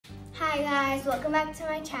Hi guys, welcome back to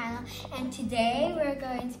my channel, and today we're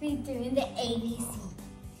going to be doing the ABC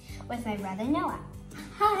with my brother Noah.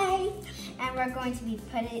 Hi! And we're going to be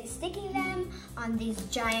sticking them on these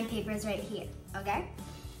giant papers right here, okay?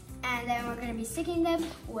 And then we're going to be sticking them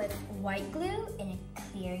with white glue and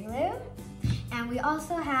clear glue. And we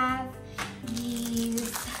also have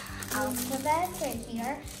these alphabets right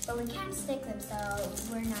here, but we can't stick them, so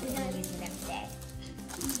we're not going to be using them today.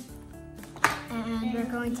 And we're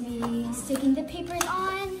going to be sticking the papers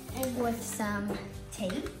on with some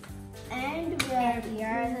tape. And here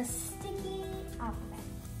are the sticky alphabet.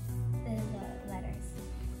 The letters.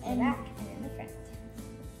 In the back and in the front.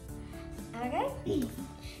 Okay?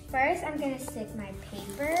 First, I'm going to stick my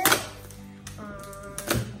paper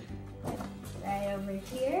right over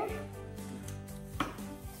here.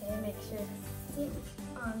 Okay, make sure to stick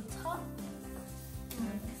on top,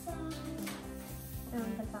 on the side, and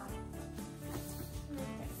on the bottom.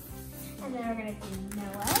 And then we're going to do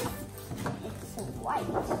Noah. It's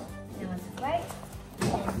white. Noah's white.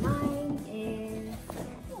 And mine is...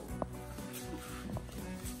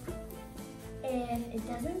 If it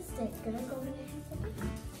doesn't stick good, go over there and stick it.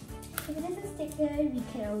 If it doesn't stick good, we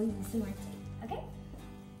can always use some more tape, okay?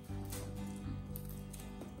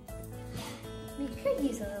 We could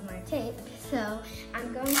use a little more tape, so I'm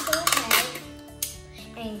going to go ahead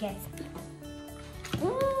and get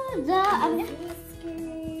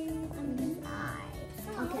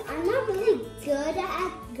Okay, I'm not really good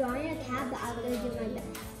at drawing a cat, but I'm gonna do my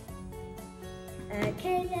best.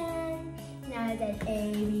 Okay then, now then A,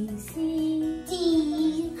 B, C, D.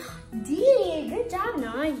 D, good job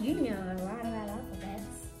Noah, you know a lot about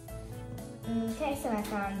alphabets. Okay, so I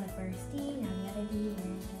found the first D, now the other D,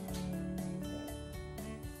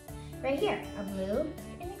 right here, a blue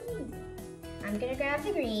and a green. I'm gonna grab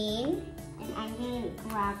the green. And I'm gonna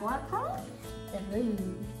grab what color? The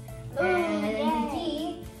blue. Ooh, And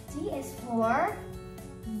D is for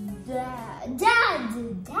Dad.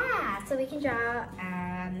 dad. So we can draw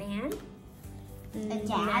a man. A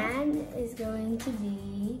dad. Man is going to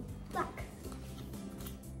be black.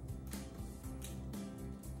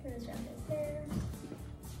 Let's draw this there.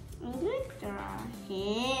 I'm gonna draw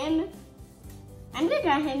him. I'm gonna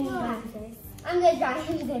draw him. I'm gonna draw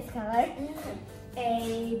him this color.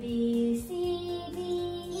 A, B, C, D,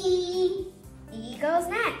 E. E goes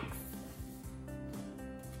next.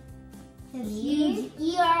 Huge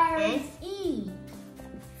ears. E.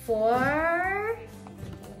 For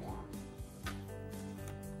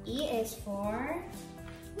E is for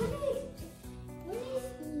What is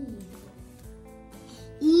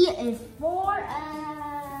E? E is for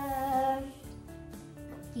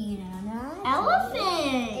you don't know?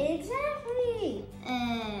 elephant. Exactly.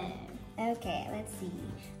 Okay, let's see.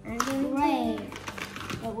 I'm Gray.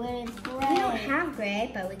 But where is gray? We don't have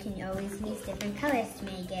gray, but we can always use different colors to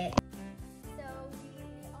make it. So we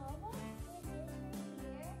almost did it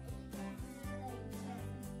here.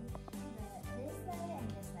 This letter and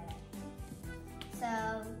this letter. So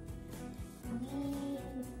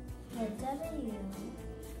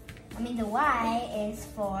the Y is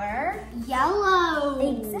for Yellow.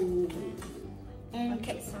 Exactly. And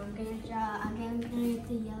okay, so I'm gonna get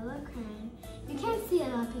the yellow crayon. You can't see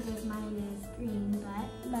it all because mine is green,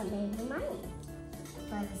 but maybe mine.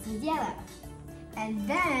 But this is yellow. And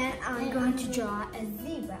then I'm going to draw a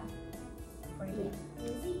zebra for you.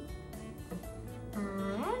 I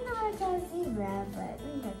don't know how to draw a zebra, but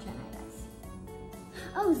I'm gonna try my best.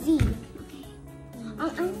 Oh, Z. Okay. I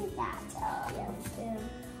need that. Yes.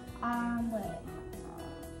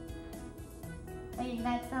 Wait,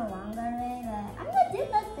 that's the longer way. I'm gonna do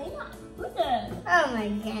the thing on Twitter. Oh my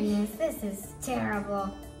goodness, this is terrible.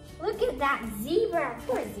 Look at that zebra.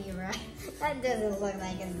 Poor zebra. That doesn't look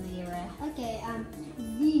like a zebra. Okay,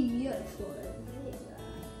 Z for zebra.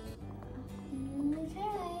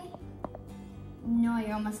 Okay. No,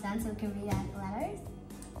 you're almost done, so we can read out the letters.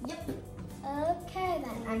 Yep. Okay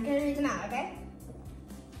then, I'm gonna read them out, okay?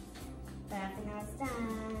 But after now it's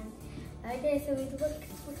done. Okay, so we look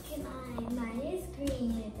at mine. Mine is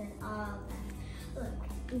green, and then all that. Look,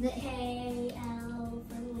 the K, L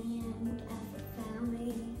for lamb, F for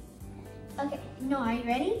family. Okay, no, are you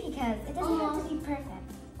ready? Because it doesn't have to be perfect.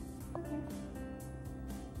 Okay.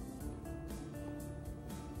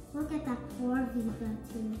 Look at that poor zebra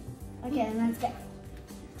too. Okay, then let's go.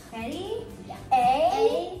 Ready? Yeah.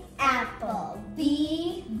 A, apple.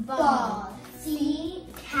 B, ball. C,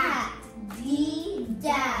 cat. D,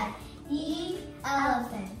 dad. E,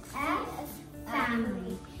 elephant. F,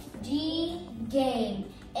 family. G, game.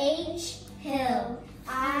 H, hill.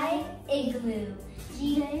 I, igloo.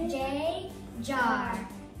 J, jar.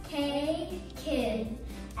 K, kid.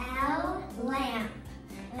 L,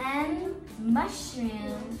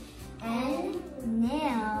 mushroom. N,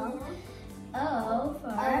 nail. O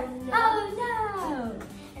for oh no.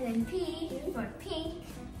 And then P for pink.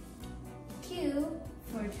 Q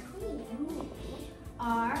for queen.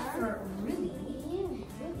 R for ruby.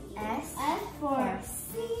 S for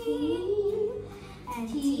sea. And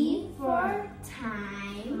T for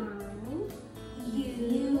time.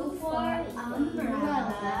 U for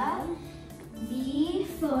umbrella. V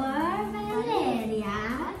for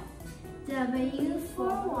Valeria. W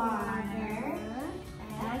for water.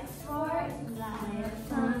 X for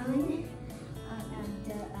xylophone.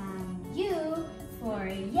 U for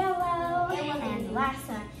yellow. And the last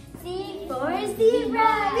one, Z for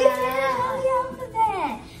zebra. We finished all the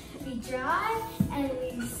alphabet. We draw and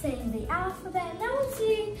we sing the alphabet. Now we'll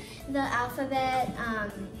sing the alphabet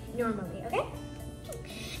normally, okay?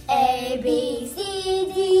 A, B,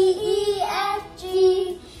 C, D, E, F,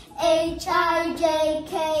 G, H, I, J,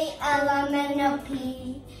 K, L, M, N, O,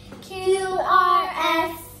 P, Q, R,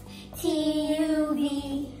 S, T, U,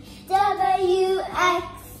 V, W, X,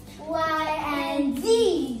 Y, and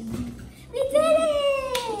Z. We did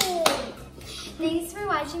it! Thanks for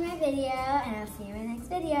watching my video, and I'll see you in the next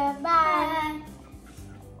video. Bye!